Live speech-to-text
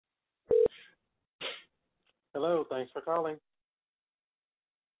Hello, thanks for calling.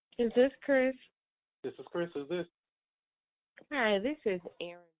 Is this Chris? This is Chris. Who's this? Hi, this is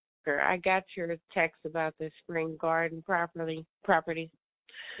Aaron. I got your text about the spring garden property.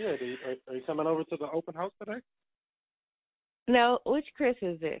 Yeah, are you coming over to the open house today? No, which Chris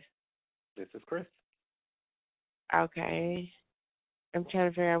is this? This is Chris. Okay. I'm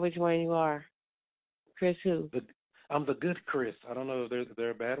trying to figure out which one you are. Chris who? I'm the good Chris. I don't know if there's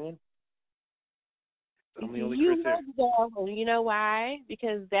a bad one. I'm the only You Chris here. were the devil. You know why?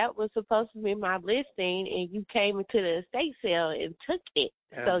 Because that was supposed to be my listing, and you came into the estate sale and took it.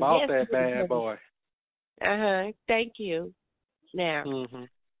 And So bought yes, that bad boy. Thank you. Now, Mm-hmm.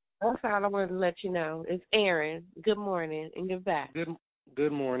 that's all I wanted to let you know. It's Aaron. Good morning and goodbye.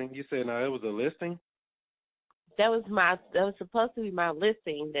 Good morning. You said now it was a listing? That was supposed to be my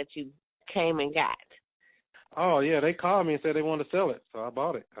listing that you came and got. Oh yeah, they called me and said they wanted to sell it, so I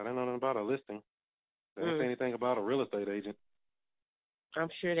bought it. I didn't know nothing about a listing. They didn't say anything about a real estate agent. I'm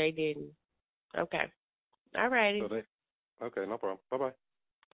sure they didn't. Okay. All righty. Okay, no problem. Bye bye.